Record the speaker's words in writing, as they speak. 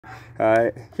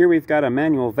Here we've got a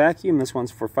manual vacuum. This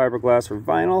one's for fiberglass or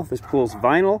vinyl. This pool's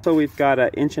vinyl. So we've got an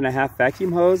 1.5 inch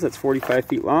vacuum hose that's 45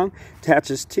 feet long.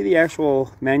 Attaches to the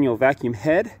actual manual vacuum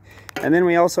head. And then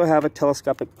we also have a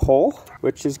telescopic pole,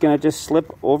 which is going to just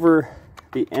slip over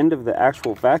the end of the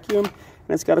actual vacuum. And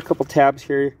it's got a couple tabs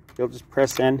here. You'll just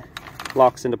press in,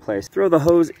 locks into place. Throw the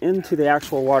hose into the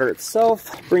actual water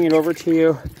itself, bring it over to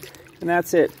you, and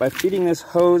that's it. By feeding this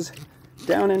hose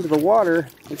down into the water,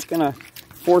 it's going to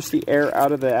force the air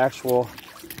out of the actual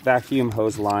vacuum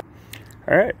hose line.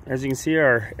 All right, as you can see,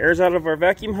 our air's out of our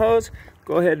vacuum hose.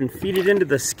 Go ahead and feed it into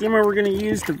the skimmer we're going to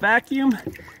use to vacuum.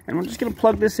 And we're just going to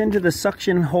plug this into the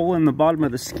suction hole in the bottom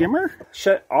of the skimmer.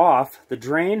 Shut off the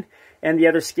drain and the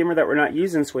other skimmer that we're not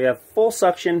using, so we have full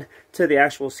suction to the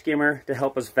actual skimmer to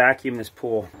help us vacuum this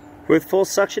pool. With full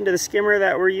suction to the skimmer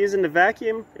that we're using to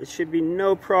vacuum, it should be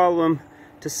no problem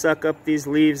to suck up these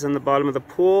leaves on the bottom of the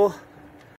pool.